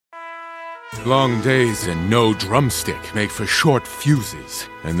Long days and no drumstick make for short fuses.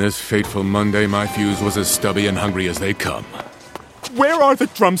 And this fateful Monday, my fuse was as stubby and hungry as they come. Where are the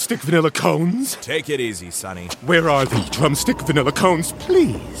drumstick vanilla cones? Take it easy, Sonny. Where are the drumstick vanilla cones,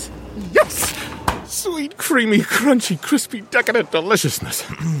 please? Yes! Sweet, creamy, crunchy, crispy, decadent deliciousness.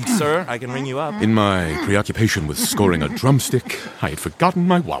 Sir, I can ring you up. In my preoccupation with scoring a drumstick, I had forgotten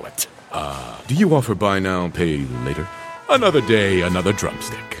my wallet. Do you offer buy now, pay later? Another day, another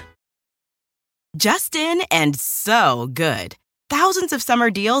drumstick. Just in and so good. Thousands of summer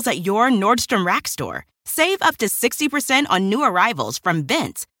deals at your Nordstrom Rack store. Save up to 60% on new arrivals from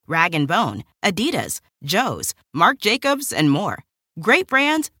Vince, Rag & Bone, Adidas, Joe's, Marc Jacobs, and more. Great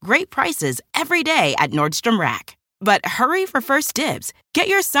brands, great prices every day at Nordstrom Rack. But hurry for first dibs. Get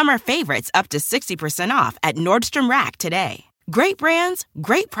your summer favorites up to 60% off at Nordstrom Rack today. Great brands,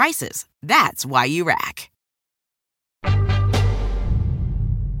 great prices. That's why you rack.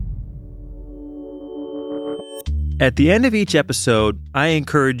 At the end of each episode, I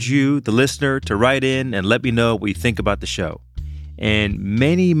encourage you, the listener, to write in and let me know what you think about the show. And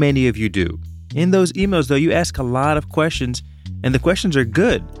many, many of you do. In those emails, though, you ask a lot of questions, and the questions are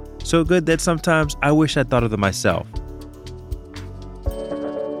good. So good that sometimes I wish I'd thought of them myself.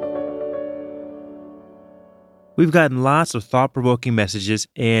 We've gotten lots of thought-provoking messages,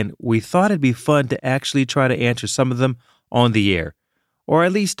 and we thought it'd be fun to actually try to answer some of them on the air, or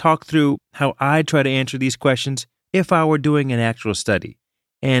at least talk through how I'd try to answer these questions if I were doing an actual study.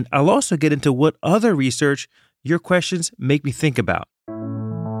 And I'll also get into what other research your questions make me think about.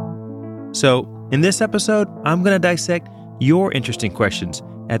 So, in this episode, I'm going to dissect your interesting questions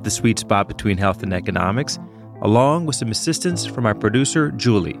at the sweet spot between health and economics, along with some assistance from our producer,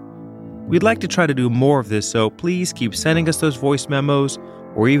 Julie. We'd like to try to do more of this, so please keep sending us those voice memos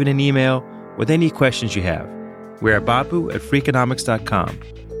or even an email with any questions you have. We're at bapu@freakonomics.com.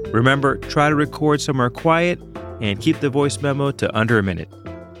 Remember, try to record somewhere quiet and keep the voice memo to under a minute.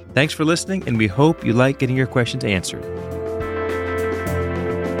 Thanks for listening, and we hope you like getting your questions answered.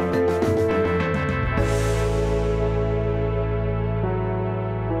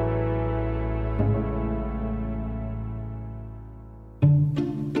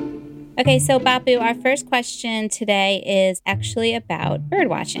 Okay, so Bapu, our first question today is actually about bird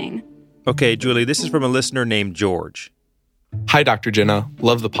watching. Okay, Julie, this is from a listener named George. Hi, Dr. Jenna.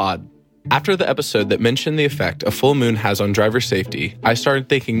 Love the pod. After the episode that mentioned the effect a full moon has on driver safety, I started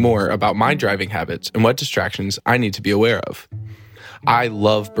thinking more about my driving habits and what distractions I need to be aware of. I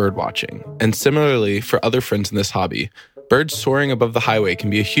love bird watching, and similarly for other friends in this hobby, birds soaring above the highway can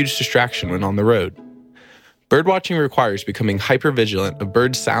be a huge distraction when on the road. Birdwatching requires becoming hypervigilant of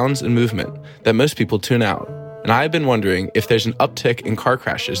bird sounds and movement that most people tune out, and I have been wondering if there's an uptick in car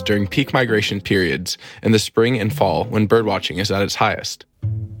crashes during peak migration periods in the spring and fall when birdwatching is at its highest.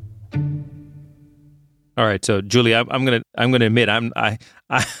 All right, so Julie, I'm gonna admit I'm not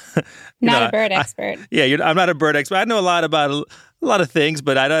a bird expert. I'm not a bird expert. I know a lot about a lot of things,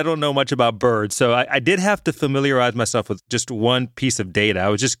 but I don't know much about birds. So I did have to familiarize myself with just one piece of data. I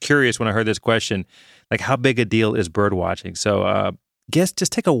was just curious when I heard this question, like how big a deal is bird watching? So just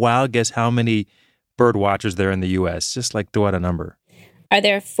take a wild guess how many bird watchers there are in the U.S. Just like throw out a number. Are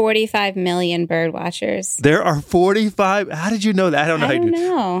there 45 million bird watchers? There are 45? How did you know that? I don't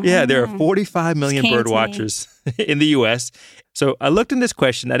know. Yeah, there are 45 million bird watchers in the U.S. So I looked in this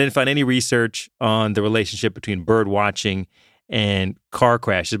question. I didn't find any research on the relationship between bird watching and car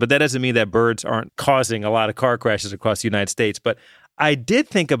crashes, but that doesn't mean that birds aren't causing a lot of car crashes across the United States. But I did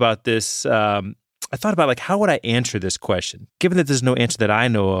think about this. I thought about how would I answer this question? Given that there's no answer that I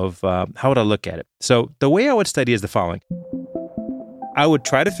know of, how would I look at it? So the way I would study is the following. I would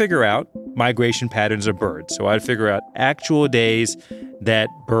try to figure out migration patterns of birds. So I'd figure out actual days that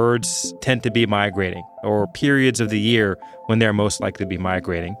birds tend to be migrating or periods of the year when they're most likely to be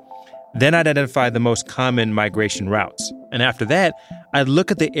migrating. Then I'd identify the most common migration routes. And after that, I'd look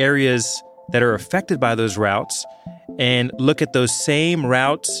at the areas that are affected by those routes and look at those same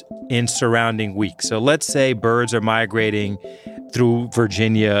routes in surrounding weeks. So let's say birds are migrating through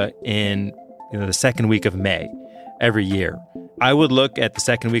Virginia in the second week of May every year. I would look at the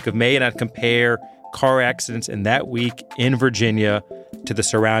second week of May and I'd compare car accidents in that week in Virginia to the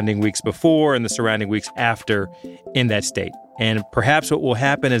surrounding weeks before and the surrounding weeks after in that state. And perhaps what will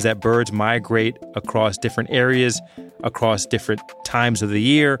happen is that birds migrate across different areas, across different times of the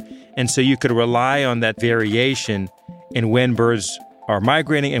year. And so you could rely on that variation in when birds are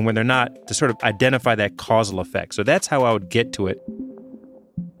migrating and when they're not to sort of identify that causal effect. So that's how I would get to it.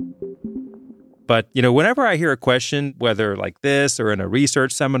 But, whenever I hear a question, whether like this or in a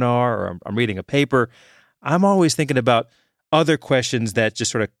research seminar or I'm reading a paper, I'm always thinking about other questions that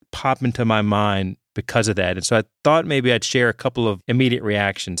just sort of pop into my mind because of that. And so I thought maybe I'd share a couple of immediate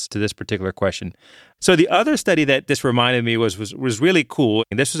reactions to this particular question. So the other study that this reminded me was really cool.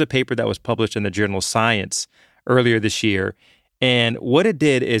 And this was a paper that was published in the journal Science earlier this year. And what it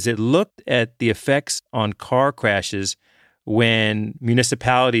did is it looked at the effects on car crashes when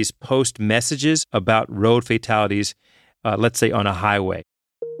municipalities post messages about road fatalities, let's say on a highway.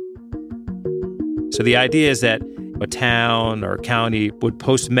 So the idea is that a town or county would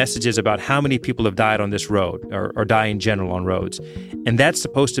post messages about how many people have died on this road or die in general on roads. And that's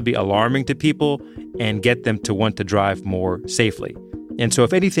supposed to be alarming to people and get them to want to drive more safely. And so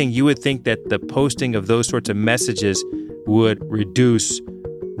if anything, you would think that the posting of those sorts of messages would reduce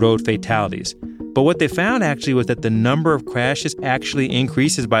road fatalities. But what they found actually was that the number of crashes actually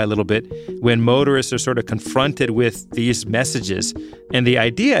increases by a little bit when motorists are sort of confronted with these messages. And the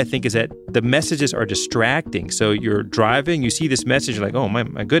idea, I think, is that the messages are distracting. So you're driving, you see this message, you're like, oh,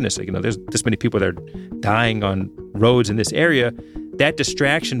 my goodness, there's this many people that are dying on roads in this area. That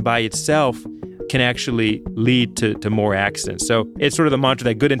distraction by itself can actually lead to more accidents. So it's sort of the mantra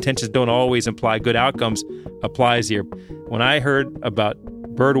that good intentions don't always imply good outcomes applies here. When I heard about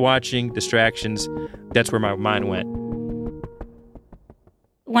bird watching, distractions, that's where my mind went.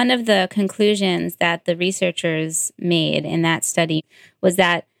 One of the conclusions that the researchers made in that study was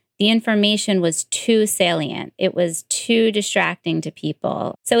that the information was too salient. It was too distracting to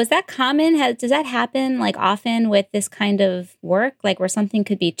people. So is that common? Does that happen often with this kind of work, where something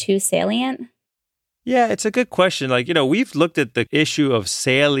could be too salient? Yeah, it's a good question. We've looked at the issue of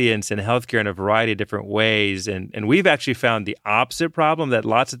salience in healthcare in a variety of different ways, and we've actually found the opposite problem, that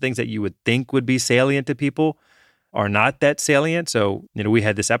lots of things that you would think would be salient to people are not that salient. So, we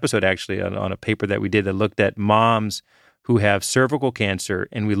had this episode actually on a paper that we did that looked at moms who have cervical cancer,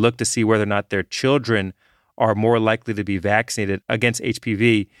 and we looked to see whether or not their children are more likely to be vaccinated against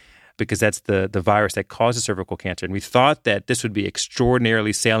HPV, because that's the virus that causes cervical cancer. And we thought that this would be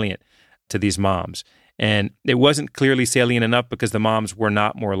extraordinarily salient to these moms. And it wasn't clearly salient enough because the moms were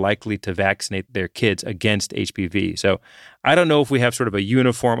not more likely to vaccinate their kids against HPV. So I don't know if we have sort of a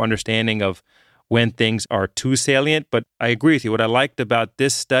uniform understanding of when things are too salient, but I agree with you. What I liked about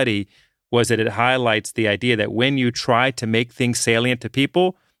this study was that it highlights the idea that when you try to make things salient to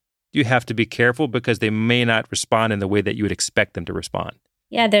people, you have to be careful because they may not respond in the way that you would expect them to respond.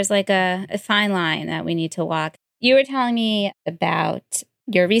 Yeah, there's a fine line that we need to walk. You were telling me about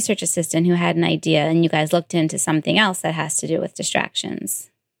your research assistant who had an idea, and you guys looked into something else that has to do with distractions.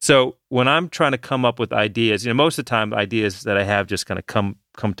 So when I'm trying to come up with ideas, most of the time ideas that I have just kind of come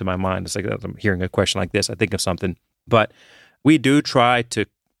to my mind. It's like I'm hearing a question like this, I think of something. But we do try to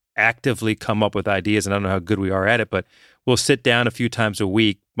actively come up with ideas, and I don't know how good we are at it, but we'll sit down a few times a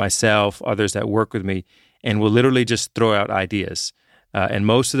week, myself, others that work with me, and we'll literally just throw out ideas. And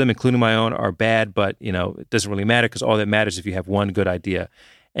most of them, including my own, are bad, but, it doesn't really matter because all that matters is if you have one good idea.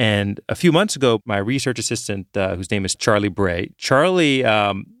 And a few months ago, my research assistant, whose name is Charlie Bray, Charlie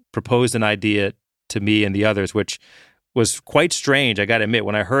proposed an idea to me and the others, which was quite strange. I got to admit,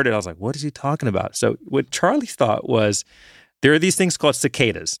 when I heard it, I was like, what is he talking about? So what Charlie thought was, there are these things called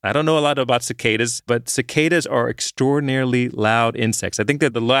cicadas. I don't know a lot about cicadas, but cicadas are extraordinarily loud insects. I think they're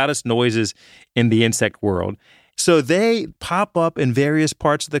the loudest noises in the insect world. So they pop up in various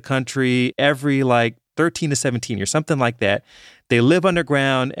parts of the country every 13 to 17 years, something like that. They live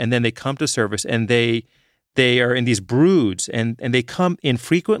underground and then they come to surface, and they are in these broods and they come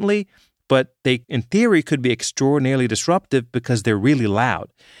infrequently, but they, in theory, could be extraordinarily disruptive because they're really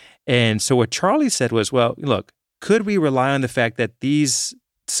loud. And so what Charlie said was, well, look, could we rely on the fact that these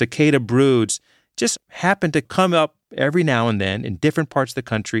cicada broods just happen to come up every now and then in different parts of the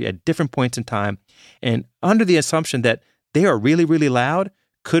country at different points in time, and under the assumption that they are really, really loud,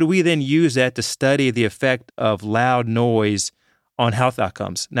 could we then use that to study the effect of loud noise on health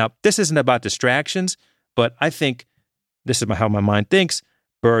outcomes? Now, this isn't about distractions, but I think this is how my mind thinks.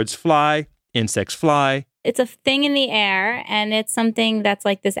 Birds fly, insects fly. It's a thing in the air, and it's something that's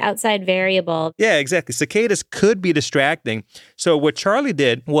like this outside variable. Yeah, exactly. Cicadas could be distracting. So what Charlie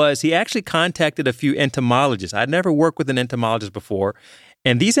did was he actually contacted a few entomologists. I'd never worked with an entomologist before.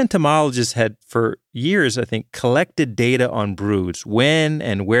 And these entomologists had, for years, I think, collected data on broods, when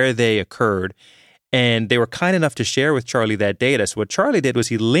and where they occurred. And they were kind enough to share with Charlie that data. So what Charlie did was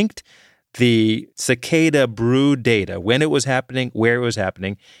he linked the cicada brood data, when it was happening, where it was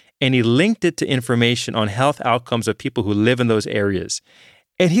happening, and he linked it to information on health outcomes of people who live in those areas.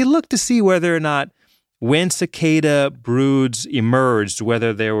 And he looked to see whether or not when cicada broods emerged,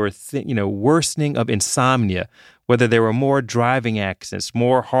 whether there were worsening of insomnia, whether there were more driving accidents,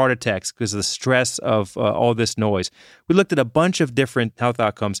 more heart attacks because of the stress of all this noise. We looked at a bunch of different health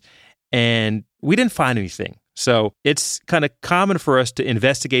outcomes, and we didn't find anything. So it's kind of common for us to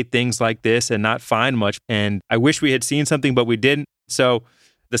investigate things like this and not find much. And I wish we had seen something, but we didn't. So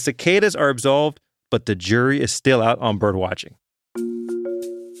the cicadas are absolved, but the jury is still out on bird watching.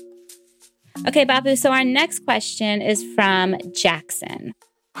 Okay, Babu, so our next question is from Jackson.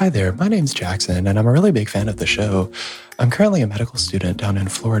 Hi there, my name's Jackson, and I'm a really big fan of the show. I'm currently a medical student down in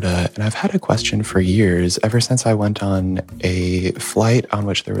Florida, and I've had a question for years, ever since I went on a flight on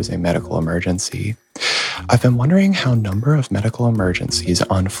which there was a medical emergency. I've been wondering how number of medical emergencies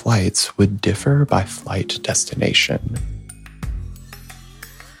on flights would differ by flight destination.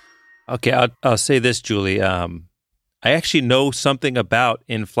 Okay, I'll say this, Julie. I actually know something about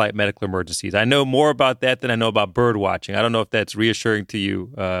in-flight medical emergencies. I know more about that than I know about bird watching. I don't know if that's reassuring to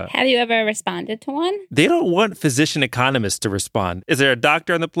you. Have you ever responded to one? They don't want physician economists to respond. Is there a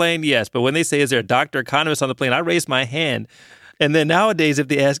doctor on the plane? Yes. But when they say, is there a doctor economist on the plane? I raise my hand. And then nowadays, if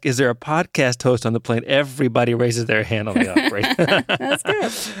they ask, is there a podcast host on the plane? Everybody raises their hand on the operator. That's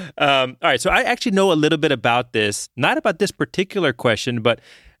good. All right. So I actually know a little bit about this, not about this particular question, but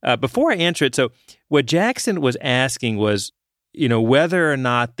before I answer it, so what Jackson was asking was, whether or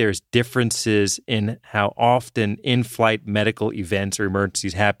not there's differences in how often in-flight medical events or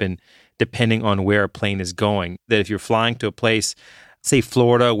emergencies happen depending on where a plane is going. That if you're flying to a place, say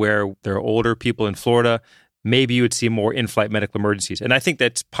Florida, where there are older people in Florida, maybe you would see more in-flight medical emergencies. And I think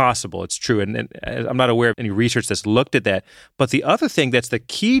that's possible. It's true. And I'm not aware of any research that's looked at that. But the other thing that's the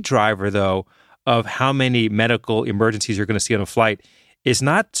key driver, though, of how many medical emergencies you're going to see on a flight is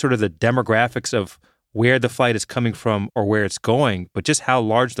not sort of the demographics of where the flight is coming from or where it's going, but just how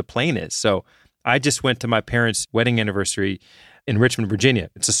large the plane is. So I just went to my parents' wedding anniversary in Richmond,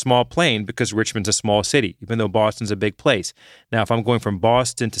 Virginia. It's a small plane because Richmond's a small city, even though Boston's a big place. Now, if I'm going from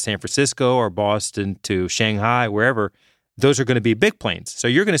Boston to San Francisco or Boston to Shanghai, wherever, those are going to be big planes. So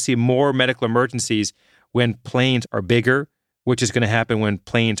you're going to see more medical emergencies when planes are bigger, which is going to happen when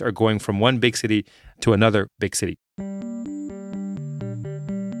planes are going from one big city to another big city.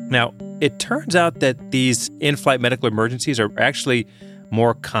 Now, it turns out that these in-flight medical emergencies are actually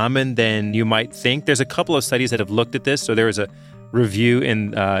more common than you might think. There's a couple of studies that have looked at this. So there was a review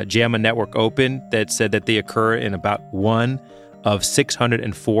in JAMA Network Open that said that they occur in about 1 of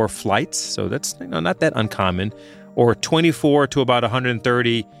 604 flights. So that's not that uncommon. Or 24 to about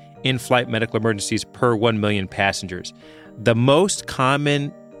 130 in-flight medical emergencies per 1 million passengers. The most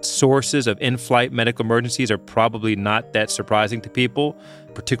common sources of in-flight medical emergencies are probably not that surprising to people,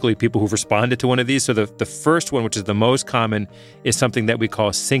 particularly people who've responded to one of these. So the first one, which is the most common, is something that we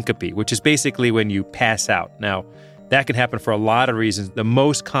call syncope, which is basically when you pass out. Now, that can happen for a lot of reasons. The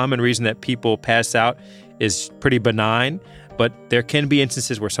most common reason that people pass out is pretty benign, but there can be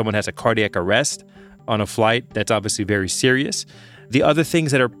instances where someone has a cardiac arrest on a flight. That's obviously very serious. The other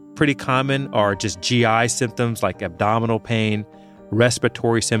things that are pretty common are just GI symptoms like abdominal pain,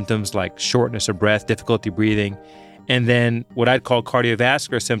 respiratory symptoms like shortness of breath, difficulty breathing, and then what I'd call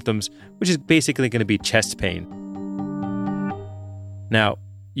cardiovascular symptoms, which is basically going to be chest pain. Now,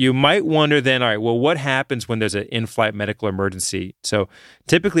 you might wonder then, all right, well, what happens when there's an in-flight medical emergency? So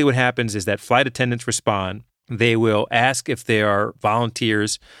typically what happens is that flight attendants respond. They will ask if there are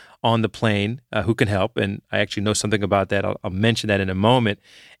volunteers on the plane who can help, and I actually know something about that. I'll mention that in a moment.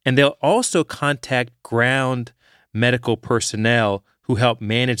 And they'll also contact ground medical personnel who help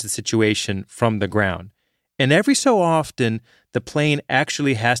manage the situation from the ground. And every so often, the plane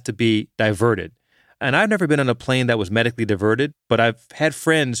actually has to be diverted. And I've never been on a plane that was medically diverted, but I've had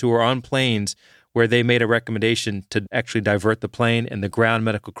friends who were on planes where they made a recommendation to actually divert the plane, and the ground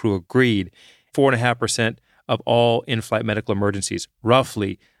medical crew agreed. 4.5% of all in-flight medical emergencies,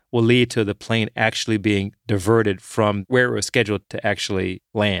 roughly, will lead to the plane actually being diverted from where it was scheduled to actually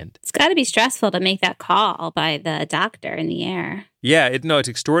land. It's got to be stressful to make that call by the doctor in the air. Yeah, it's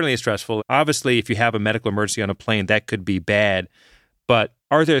extraordinarily stressful. Obviously, if you have a medical emergency on a plane, that could be bad. But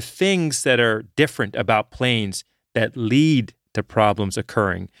are there things that are different about planes that lead to problems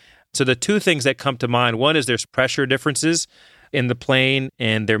occurring? So the two things that come to mind, one is there's pressure differences in the plane,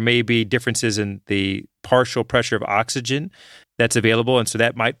 and there may be differences in the partial pressure of oxygen that's available, and so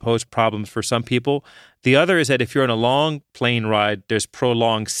that might pose problems for some people. The other is that if you're on a long plane ride, there's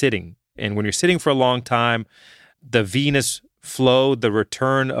prolonged sitting. And when you're sitting for a long time, the venous flow, the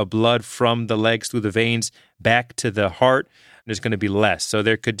return of blood from the legs through the veins back to the heart, there's going to be less. So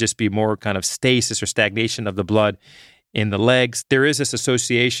there could just be more kind of stasis or stagnation of the blood in the legs. There is this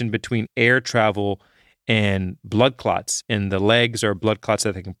association between air travel and blood clots in the legs or blood clots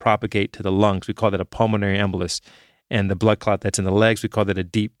that they can propagate to the lungs. We call that a pulmonary embolus. And the blood clot that's in the legs, we call that a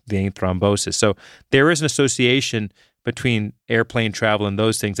deep vein thrombosis. So there is an association between airplane travel and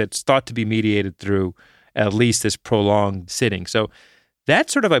those things that's thought to be mediated through at least this prolonged sitting. So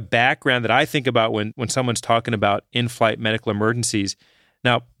that's sort of a background that I think about when someone's talking about in-flight medical emergencies.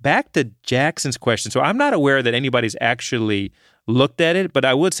 Now, back to Jackson's question. So I'm not aware that anybody's actually looked at it, but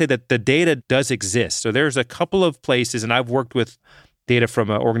I would say that the data does exist. So there's a couple of places, and I've worked with data from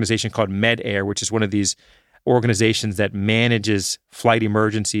an organization called MedAir, which is one of these organizations that manages flight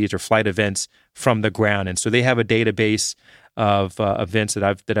emergencies or flight events from the ground. And so they have a database of events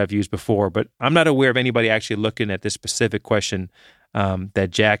that I've used before, but I'm not aware of anybody actually looking at this specific question that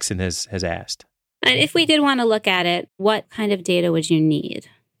Jackson has asked. And if we did want to look at it, what kind of data would you need?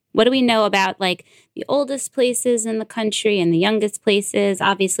 What do we know about like the oldest places in the country and the youngest places?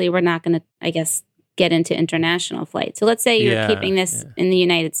 Obviously, we're not going to, I guess, get into international flights. So let's say you're keeping this in the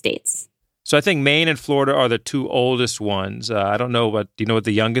United States. So I think Maine and Florida are the two oldest ones. I don't know do you know what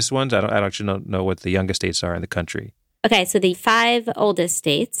the youngest ones? I don't actually know what the youngest states are in the country. Okay, so the 5 oldest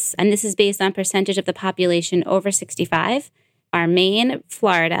states, and this is based on percentage of the population over 65, are Maine,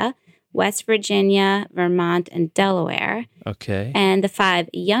 Florida, West Virginia, Vermont, and Delaware. Okay. And the 5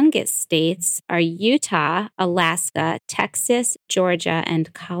 youngest states are Utah, Alaska, Texas, Georgia,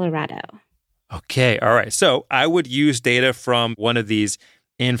 and Colorado. Okay, all right. So I would use data from one of these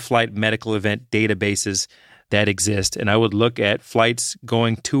in-flight medical event databases that exist, and I would look at flights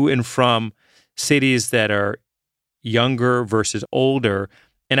going to and from cities that are younger versus older,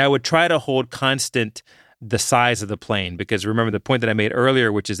 and I would try to hold constant the size of the plane, because remember the point that I made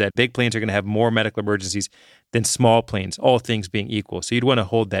earlier, which is that big planes are going to have more medical emergencies than small planes, all things being equal. So you'd want to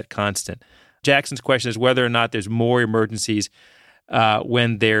hold that constant. Jackson's question is whether or not there's more emergencies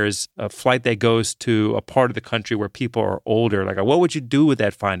when there's a flight that goes to a part of the country where people are older. Like, what would you do with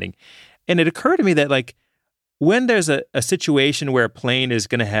that finding? And it occurred to me that, like, when there's a situation where a plane is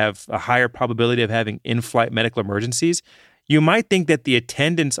going to have a higher probability of having in-flight medical emergencies, you might think that the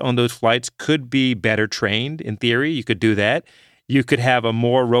attendants on those flights could be better trained. In theory, you could do that. You could have a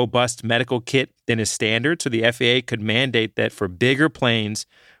more robust medical kit than is standard. So the FAA could mandate that for bigger planes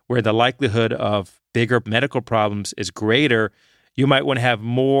where the likelihood of bigger medical problems is greater, you might want to have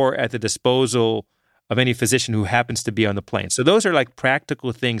more at the disposal of any physician who happens to be on the plane. So those are like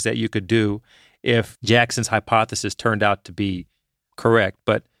practical things that you could do if Jackson's hypothesis turned out to be correct.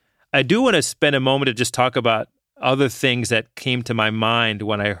 But I do want to spend a moment to just talk about other things that came to my mind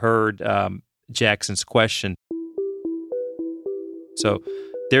when I heard Jackson's question. So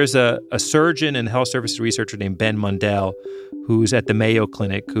there's a surgeon and health services researcher named Ben Mundell who's at the Mayo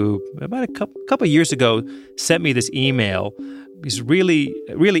Clinic, who about a couple of years ago sent me this email. It's really,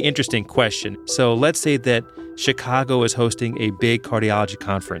 really interesting question. So let's say that Chicago is hosting a big cardiology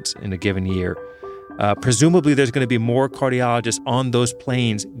conference in a given year. Presumably there's going to be more cardiologists on those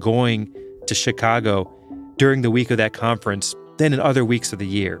planes going to Chicago during the week of that conference than in other weeks of the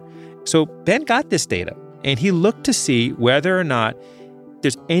year. So Ben got this data, and he looked to see whether or not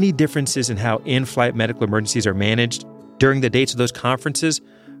there's any differences in how in-flight medical emergencies are managed during the dates of those conferences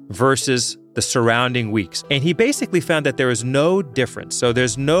versus the surrounding weeks. And he basically found that there is no difference. So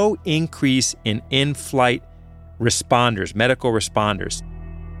there's no increase in in-flight responders, medical responders.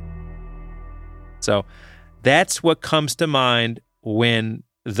 So that's what comes to mind when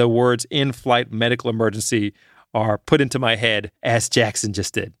the words in-flight medical emergency are put into my head, as Jackson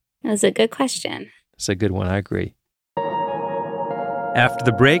just did. That was a good question. It's a good one, I agree. After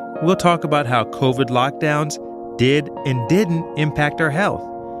the break, we'll talk about how COVID lockdowns did and didn't impact our health,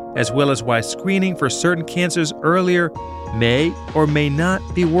 as well as why screening for certain cancers earlier may or may not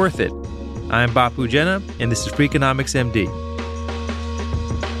be worth it. I'm Bapu Jena, and this is Freakonomics MD.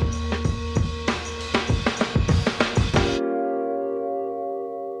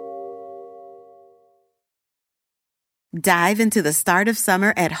 Dive into the start of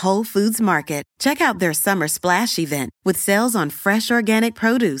summer at Whole Foods Market. Check out their Summer Splash event with sales on fresh organic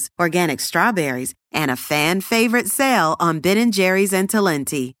produce, organic strawberries, and a fan-favorite sale on Ben & Jerry's and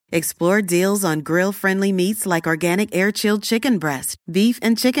Talenti. Explore deals on grill-friendly meats like organic air-chilled chicken breast, beef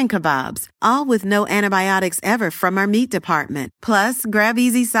and chicken kebabs, all with no antibiotics ever from our meat department. Plus, grab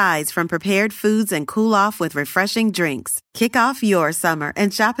easy sides from prepared foods and cool off with refreshing drinks. Kick off your summer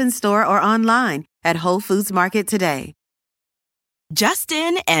and shop in store or online at Whole Foods Market today. Just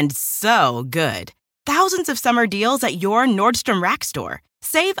in and so good. Thousands of summer deals at your Nordstrom Rack store.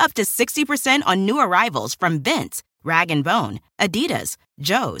 Save up to 60% on new arrivals from Vince, Rag & Bone, Adidas,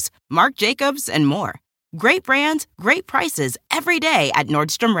 Joe's, Marc Jacobs, and more. Great brands, great prices every day at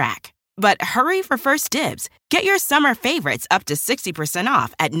Nordstrom Rack. But hurry for first dibs. Get your summer favorites up to 60%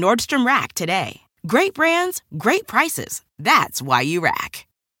 off at Nordstrom Rack today. Great brands, great prices. That's why you rack.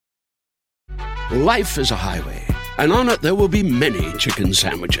 Life is a highway, and on it there will be many chicken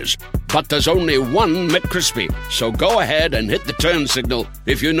sandwiches. But there's only one McCrispy. So go ahead and hit the turn signal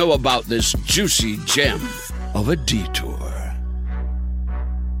if you know about this juicy gem of a detour.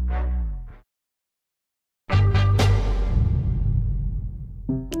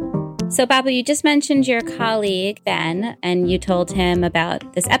 So, Babu, you just mentioned your colleague, Ben, and you told him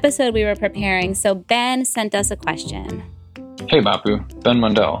about this episode we were preparing. So Ben sent us a question. Hey, Babu. Ben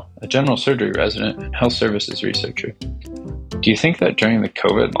Mundell, a general surgery resident and health services researcher. Do you think that during the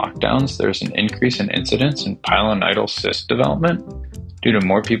COVID lockdowns, there's an increase in incidence in pilonidal cyst development due to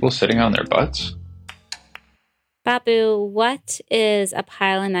more people sitting on their butts? Babu, what is a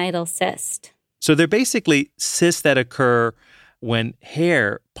pilonidal cyst? So they're basically cysts that occur when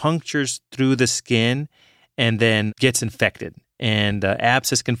hair punctures through the skin and then gets infected. And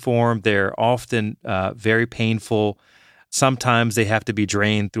abscess can form. They're often very painful. Sometimes they have to be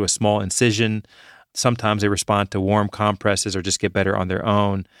drained through a small incision. Sometimes they respond to warm compresses or just get better on their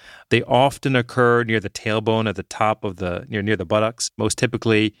own. They often occur near the tailbone at the top of the near the buttocks. Most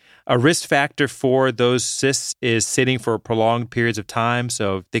typically, a risk factor for those cysts is sitting for prolonged periods of time.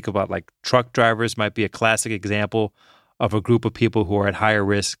 So think about like truck drivers might be a classic example of a group of people who are at higher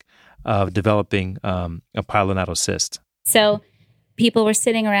risk of developing a pilonidal cyst. So people were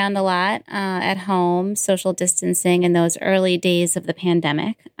sitting around a lot at home, social distancing in those early days of the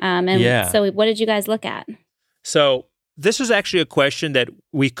pandemic. So what did you guys look at? So this was actually a question that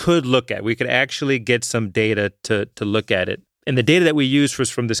we could look at. We could actually get some data to look at it. And the data that we used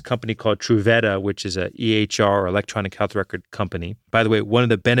was from this company called Truveta, which is a EHR, or electronic health record company. By the way, one of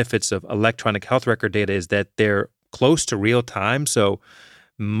the benefits of electronic health record data is that they're close to real time. So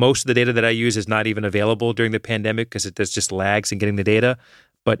most of the data that I use is not even available during the pandemic because there's just lags in getting the data.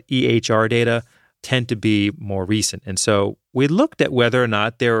 But EHR data tend to be more recent. And so we looked at whether or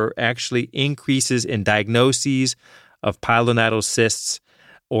not there are actually increases in diagnoses of pilonidal cysts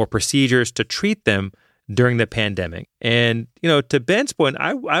or procedures to treat them during the pandemic. And, to Ben's point,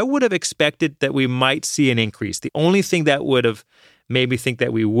 I would have expected that we might see an increase. The only thing that would have made me think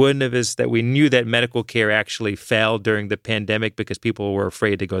that we wouldn't have is that we knew that medical care actually fell during the pandemic because people were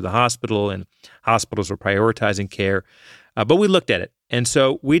afraid to go to the hospital and hospitals were prioritizing care. But we looked at it. And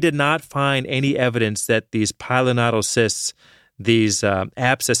so we did not find any evidence that these pilonidal cysts, these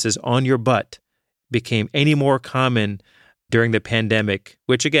abscesses on your butt, became any more common during the pandemic,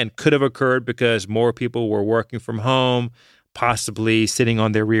 which again could have occurred because more people were working from home, possibly sitting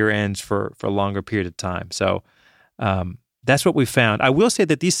on their rear ends for a longer period of time. So that's what we found. I will say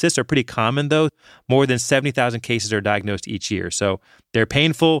that these cysts are pretty common, though. More than 70,000 cases are diagnosed each year. So they're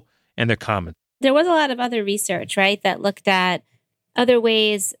painful and they're common. There was a lot of other research, right, that looked at other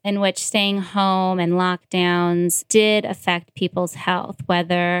ways in which staying home and lockdowns did affect people's health,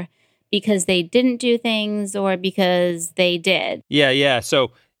 whether because they didn't do things or because they did. Yeah.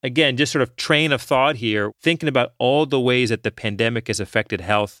 So again, just sort of train of thought here, thinking about all the ways that the pandemic has affected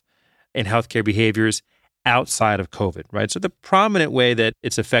health and healthcare behaviors outside of COVID, right? So the prominent way that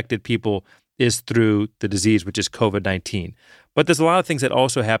it's affected people is through the disease, which is COVID-19. But there's a lot of things that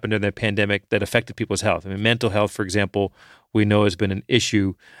also happened during the pandemic that affected people's health. I mean, mental health, for example, we know has been an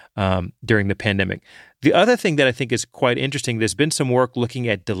issue during the pandemic. The other thing that I think is quite interesting, there's been some work looking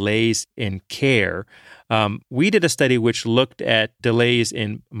at delays in care. We did a study which looked at delays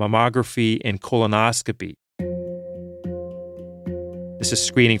in mammography and colonoscopy. This is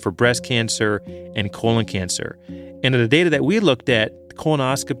screening for breast cancer and colon cancer. And in the data that we looked at,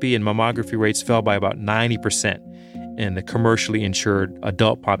 colonoscopy and mammography rates fell by about 90% in the commercially insured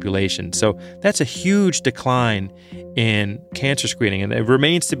adult population. So that's a huge decline in cancer screening. And it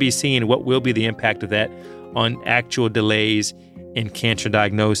remains to be seen what will be the impact of that on actual delays in cancer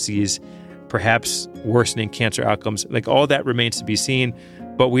diagnoses, perhaps worsening cancer outcomes. Like all that remains to be seen.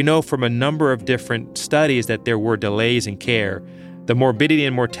 But we know from a number of different studies that there were delays in care. The Morbidity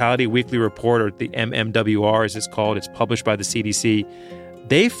and Mortality Weekly Report, or the MMWR as it's called, it's published by the CDC.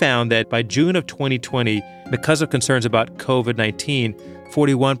 They found that by June of 2020, because of concerns about COVID-19,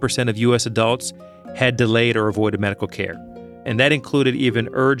 41% of U.S. adults had delayed or avoided medical care. And that included even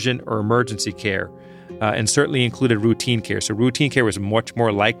urgent or emergency care, and certainly included routine care. So routine care was much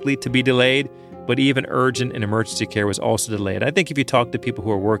more likely to be delayed, but even urgent and emergency care was also delayed. I think if you talk to people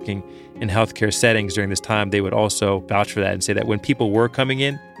who are working in healthcare settings during this time, they would also vouch for that and say that when people were coming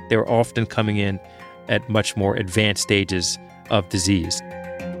in, they were often coming in at much more advanced stages of disease.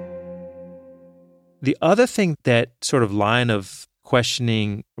 The other thing, that sort of line of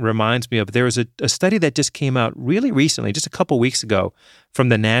questioning reminds me of, there was a study that just came out really recently, just a couple weeks ago, from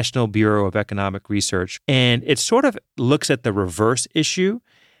the National Bureau of Economic Research. And it sort of looks at the reverse issue.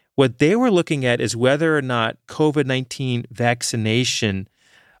 What they were looking at is whether or not COVID-19 vaccination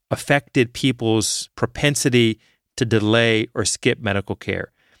affected people's propensity to delay or skip medical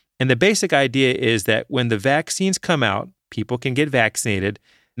care. And the basic idea is that when the vaccines come out, people can get vaccinated.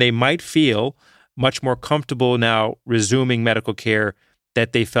 They might feel much more comfortable now resuming medical care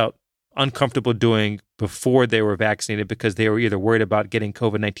that they felt uncomfortable doing before they were vaccinated because they were either worried about getting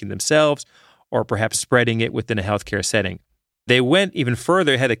COVID-19 themselves or perhaps spreading it within a healthcare setting. They went even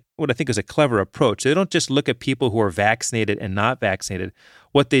further, had what I think is a clever approach. They don't just look at people who are vaccinated and not vaccinated.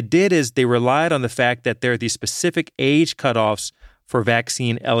 What they did is they relied on the fact that there are these specific age cutoffs for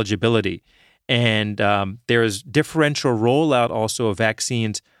vaccine eligibility. And there is differential rollout also of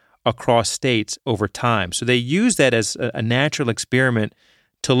vaccines across states over time. So they use that as a natural experiment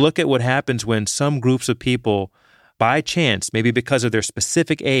to look at what happens when some groups of people, by chance, maybe because of their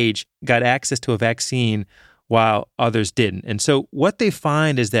specific age, got access to a vaccine while others didn't. And so what they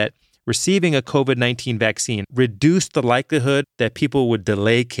find is that receiving a COVID-19 vaccine reduced the likelihood that people would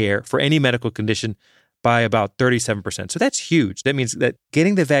delay care for any medical condition by about 37%. So that's huge. That means that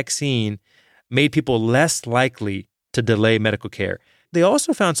getting the vaccine made people less likely to delay medical care. They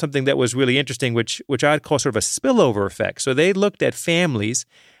also found something that was really interesting, which I'd call sort of a spillover effect. So they looked at families,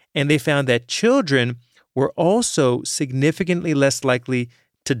 and they found that children were also significantly less likely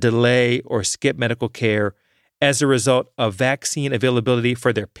to delay or skip medical care as a result of vaccine availability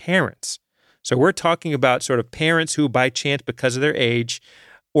for their parents. So we're talking about sort of parents who, by chance, because of their age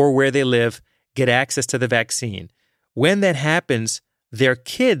or where they live, get access to the vaccine. When that happens, their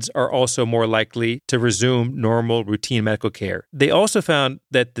kids are also more likely to resume normal routine medical care. They also found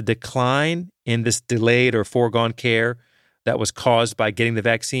that the decline in this delayed or foregone care that was caused by getting the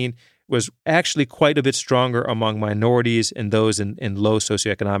vaccine was actually quite a bit stronger among minorities and those in low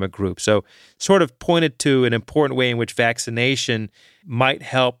socioeconomic groups. So sort of pointed to an important way in which vaccination might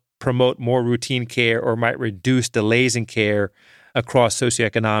help promote more routine care or might reduce delays in care across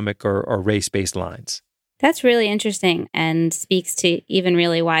socioeconomic or race-based lines. That's really interesting and speaks to even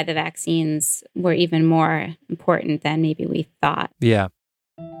really why the vaccines were even more important than maybe we thought. Yeah.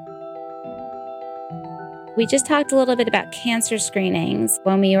 We just talked a little bit about cancer screenings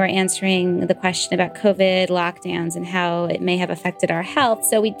when we were answering the question about COVID lockdowns and how it may have affected our health.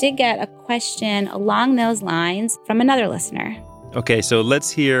 So we did get a question along those lines from another listener. Okay, so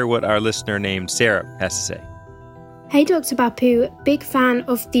let's hear what our listener named Sarah has to say. Hey, Dr. Bapu, big fan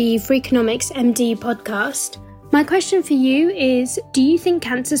of the Freakonomics MD podcast. My question for you is, do you think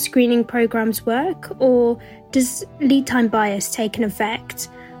cancer screening programs work, or does lead time bias take an effect?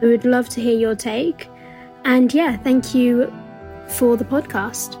 I would love to hear your take. And yeah, thank you for the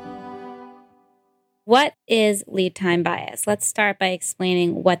podcast. What is lead time bias? Let's start by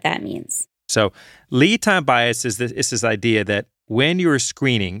explaining what that means. So lead time bias is this idea that when you're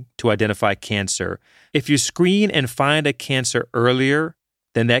screening to identify cancer, if you screen and find a cancer earlier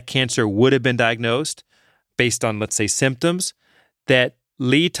than that cancer would have been diagnosed based on, let's say, symptoms, that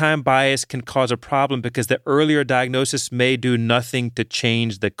lead time bias can cause a problem because the earlier diagnosis may do nothing to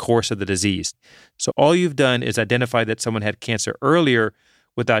change the course of the disease. So all you've done is identify that someone had cancer earlier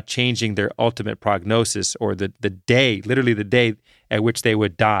without changing their ultimate prognosis or the day, literally the day at which they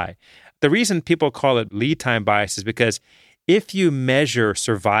would die. The reason people call it lead time bias is because if you measure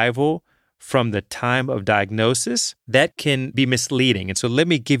survival from the time of diagnosis, that can be misleading. And so let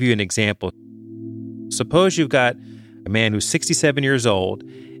me give you an example. Suppose you've got a man who's 67 years old,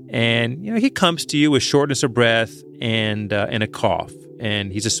 and he comes to you with shortness of breath and a cough,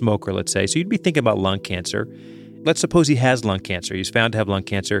 and he's a smoker, let's say. So you'd be thinking about lung cancer. Let's suppose he has lung cancer. He's found to have lung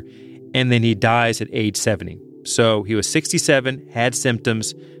cancer, and then he dies at age 70. So he was 67, had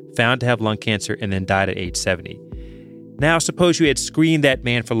symptoms, found to have lung cancer, and then died at age 70. Now, suppose you had screened that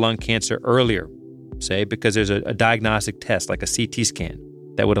man for lung cancer earlier, say, because there's a diagnostic test like a CT scan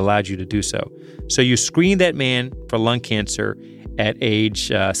that would allow you to do so. So you screen that man for lung cancer at age,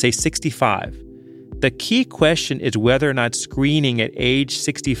 say, 65. The key question is whether or not screening at age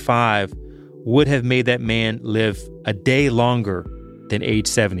 65 would have made that man live a day longer than age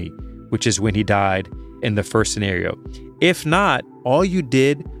 70, which is when he died in the first scenario. If not, all you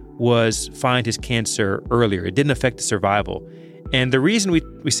did was find his cancer earlier. It didn't affect the survival. And the reason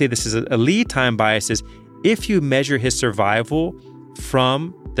we say this is a lead time bias is if you measure his survival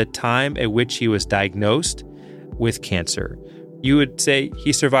from the time at which he was diagnosed with cancer, you would say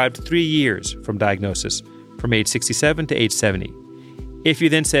he survived 3 years from diagnosis, from age 67 to age 70. If you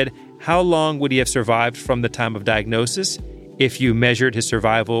then said, how long would he have survived from the time of diagnosis? if you measured his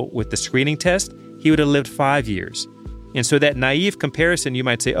survival with the screening test, he would have lived 5 years. And so that naive comparison, you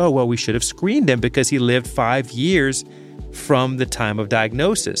might say, oh, well, we should have screened him because he lived 5 years from the time of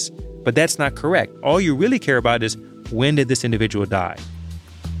diagnosis. But that's not correct. All you really care about is, when did this individual die?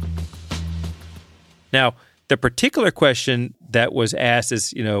 Now, the particular question that was asked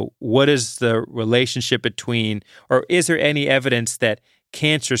is, what is the relationship between, or is there any evidence that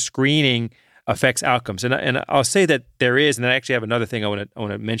cancer screening affects outcomes? And I'll say that there is, and I actually have another thing I want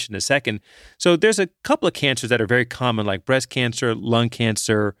to mention in a second. So there's a couple of cancers that are very common, like breast cancer, lung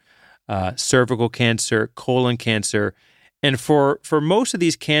cancer, cervical cancer, colon cancer. And for most of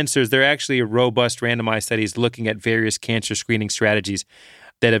these cancers, there are actually robust randomized studies looking at various cancer screening strategies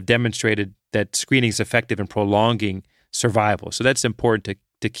that have demonstrated that screening is effective in prolonging survival. So that's important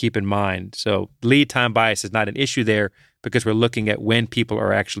to keep in mind. So lead time bias is not an issue there because we're looking at when people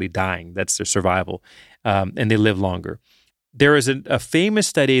are actually dying. That's their survival, and they live longer. There is a famous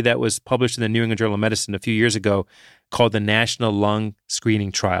study that was published in the New England Journal of Medicine a few years ago called the National Lung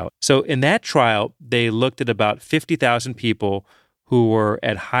Screening Trial. So in that trial, they looked at about 50,000 people who were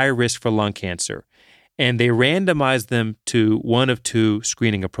at high risk for lung cancer, and they randomized them to one of two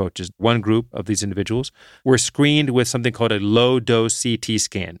screening approaches. One group of these individuals were screened with something called a low-dose CT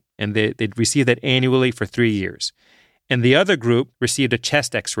scan, and they'd receive that annually for 3 years. And the other group received a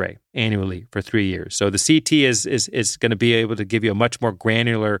chest X-ray annually for 3 years. So the CT is going to be able to give you a much more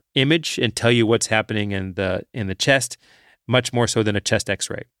granular image and tell you what's happening in the chest, much more so than a chest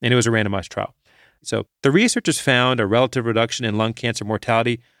X-ray. And it was a randomized trial. So the researchers found a relative reduction in lung cancer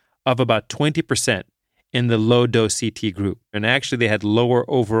mortality of about 20% in the low-dose CT group. And actually, they had lower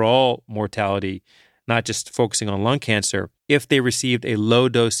overall mortality, not just focusing on lung cancer, if they received a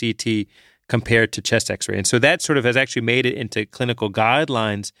low-dose CT compared to chest X-ray. And so that sort of has actually made it into clinical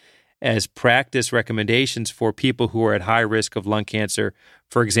guidelines as practice recommendations for people who are at high risk of lung cancer,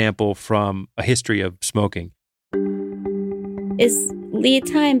 for example, from a history of smoking. Is lead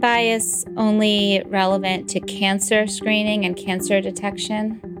time bias only relevant to cancer screening and cancer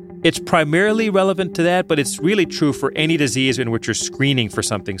detection? It's primarily relevant to that, but it's really true for any disease in which you're screening for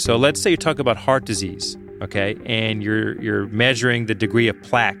something. So let's say you talk about heart disease. Okay, and you're measuring the degree of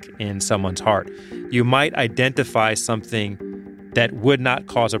plaque in someone's heart. You might identify something that would not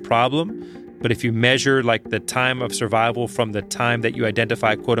cause a problem, but if you measure like the time of survival from the time that you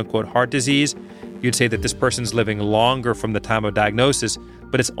identify quote unquote heart disease, you'd say that this person's living longer from the time of diagnosis,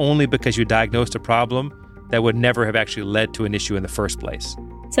 but it's only because you diagnosed a problem that would never have actually led to an issue in the first place.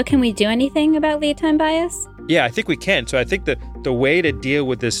 So can we do anything about lead time bias? Yeah, I think we can. So I think the way to deal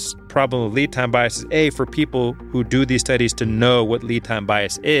with this problem of lead time bias is, A, for people who do these studies to know what lead time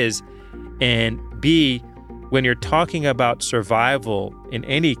bias is, and B, when you're talking about survival in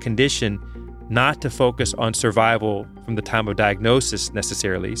any condition, not to focus on survival from the time of diagnosis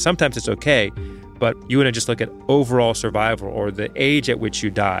necessarily. Sometimes it's okay, but you want to just look at overall survival or the age at which you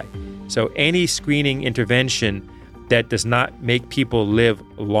die. So any screening intervention that does not make people live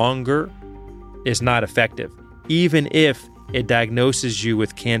longer is not effective, even if it diagnoses you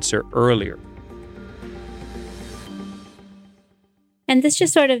with cancer earlier. And this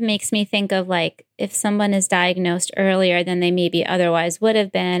just sort of makes me think of like if someone is diagnosed earlier than they maybe otherwise would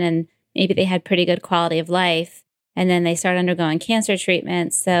have been, and maybe they had pretty good quality of life, and then they start undergoing cancer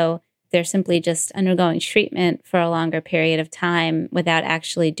treatment. So they're simply just undergoing treatment for a longer period of time without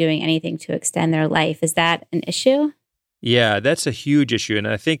actually doing anything to extend their life. Is that an issue? Yeah, that's a huge issue. And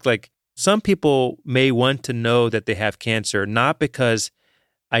I think like some people may want to know that they have cancer, not because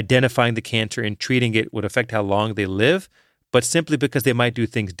identifying the cancer and treating it would affect how long they live, but simply because they might do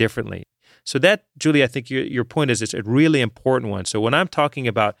things differently. So that, Julie, I think your point is a really important one. So when I'm talking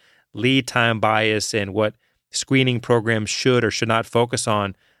about lead time bias and what screening programs should or should not focus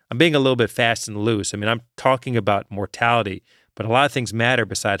on, I'm being a little bit fast and loose. I mean, I'm talking about mortality, but a lot of things matter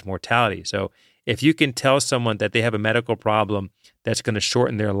besides mortality. So if you can tell someone that they have a medical problem that's going to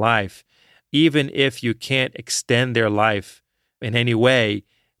shorten their life, even if you can't extend their life in any way,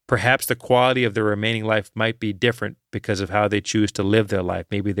 perhaps the quality of their remaining life might be different because of how they choose to live their life.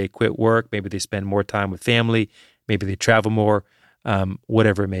 Maybe they quit work, maybe they spend more time with family, maybe they travel more,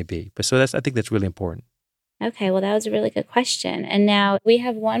 whatever it may be. But so I think that's really important. Okay, well, that was a really good question. And now we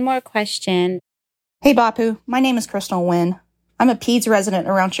have one more question. Hey, Bapu. My name is Crystal Nguyen. I'm a PEDS resident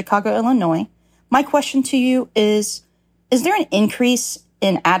around Chicago, Illinois. My question to you is there an increase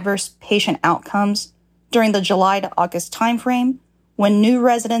in adverse patient outcomes during the July to August timeframe when new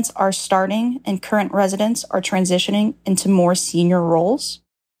residents are starting and current residents are transitioning into more senior roles?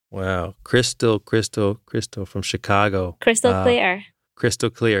 Wow. Crystal from Chicago. Crystal clear. Crystal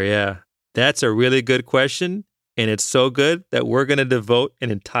clear, yeah. That's a really good question. and it's so good that we're going to devote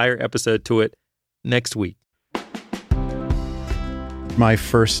an entire episode to it next week. My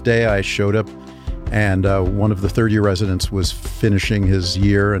first day, I showed up, and one of the third-year residents was finishing his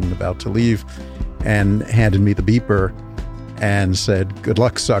year and about to leave, and handed me the beeper and said, "Good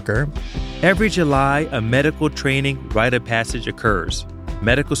luck, sucker." Every July, a medical training rite of passage occurs.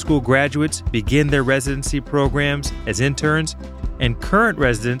 Medical school graduates begin their residency programs as interns, and current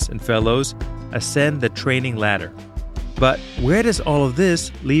residents and fellows ascend the training ladder. But where does all of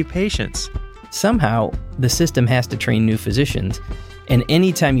this leave patients? Somehow, the system has to train new physicians, and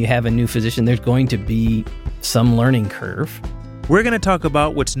anytime you have a new physician, there's going to be some learning curve. We're going to talk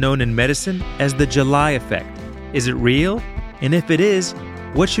about what's known in medicine as the July effect. Is it real? And if it is,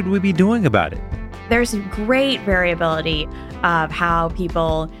 what should we be doing about it? There's great variability of how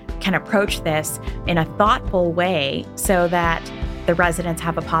people can approach this in a thoughtful way so that the residents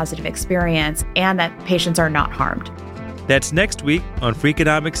have a positive experience and that patients are not harmed. That's next week on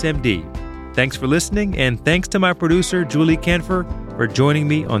Freakonomics MD. Thanks for listening, and thanks to my producer, Julie Canfer, for joining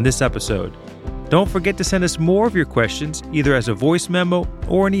me on this episode. Don't forget to send us more of your questions, either as a voice memo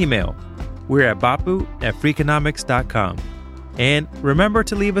or an email. We're at bapu@freakonomics.com. And remember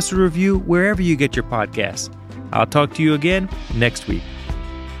to leave us a review wherever you get your podcasts. I'll talk to you again next week.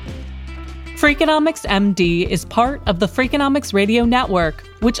 Freakonomics MD is part of the Freakonomics Radio Network,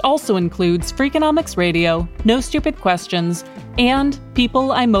 which also includes Freakonomics Radio, No Stupid Questions, and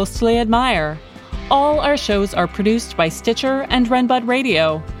People I Mostly Admire. All our shows are produced by Stitcher and Renbud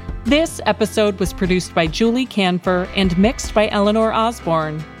Radio. This episode was produced by Julie Canfer and mixed by Eleanor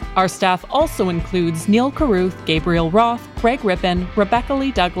Osborne. Our staff also includes Neil Carruth, Gabriel Roth, Greg Rippin, Rebecca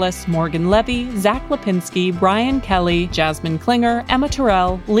Lee Douglas, Morgan Levy, Zach Lipinski, Brian Kelly, Jasmine Klinger, Emma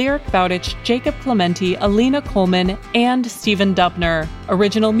Terrell, Lyric Bowditch, Jacob Clementi, Alina Coleman, and Stephen Dubner.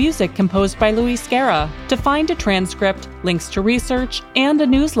 Original music composed by Luis Guerra. To find a transcript, links to research, and a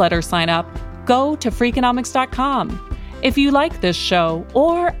newsletter sign up, go to Freakonomics.com. If you like this show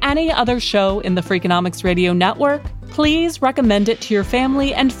or any other show in the Freakonomics Radio Network, please recommend it to your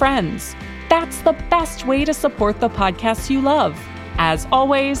family and friends. That's the best way to support the podcasts you love. As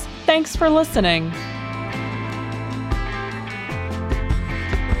always, thanks for listening.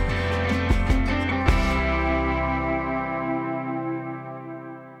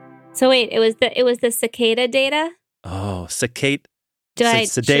 So wait, it was the cicada data? Oh, cicada.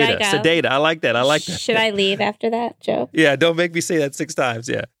 Sedata. I like that. Should I leave after that joke? Yeah, don't make me say that 6 times.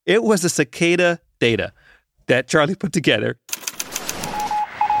 Yeah. It was the cicada data that Charlie put together.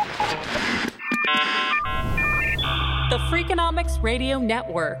 The Freakonomics Radio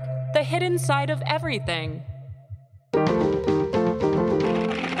Network, the hidden side of everything.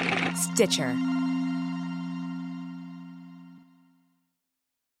 Stitcher.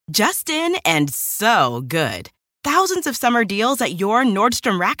 Just-in and so good. Thousands of summer deals at your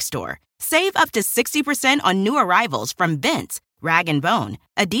Nordstrom Rack store. Save up to 60% on new arrivals from Vince, Rag & Bone,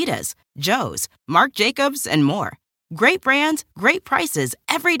 Adidas, Joe's, Marc Jacobs, and more. Great brands, great prices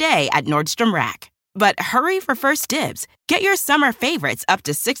every day at Nordstrom Rack. But hurry for first dibs. Get your summer favorites up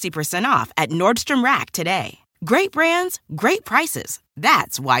to 60% off at Nordstrom Rack today. Great brands, great prices.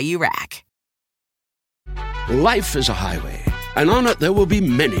 That's why you rack. Life is a highway, and on it there will be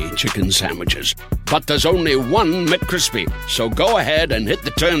many chicken sandwiches. But there's only one McCrispy. So go ahead and hit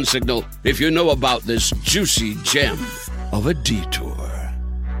the turn signal if you know about this juicy gem of a detour.